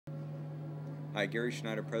Hi, Gary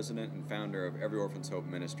Schneider, President and founder of Every Orphan's Hope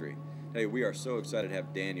Ministry. Hey, we are so excited to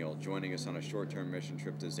have Daniel joining us on a short-term mission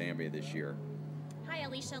trip to Zambia this year. Hi,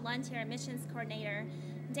 Alicia Lund here, Missions Coordinator.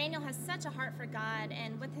 Daniel has such a heart for God,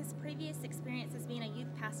 and with his previous experience as being a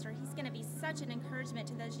youth pastor, he's going to be such an encouragement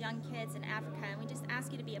to those young kids in Africa, and we just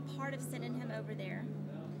ask you to be a part of sending him over there.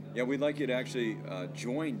 Yeah, we'd like you to actually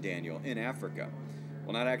join Daniel in Africa.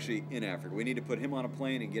 Well, not actually in Africa. We need to put him on a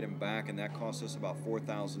plane and get him back, and that costs us about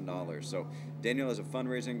 $4,000. So Daniel has a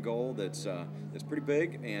fundraising goal that's pretty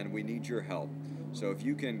big, and we need your help. So if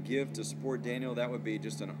you can give to support Daniel, that would be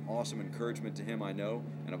just an awesome encouragement to him, I know,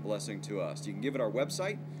 and a blessing to us. You can give at our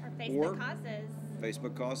website, Our Facebook causes.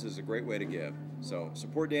 Facebook causes is a great way to give. So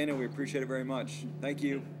support Daniel. We appreciate it very much. Thank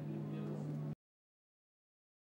you.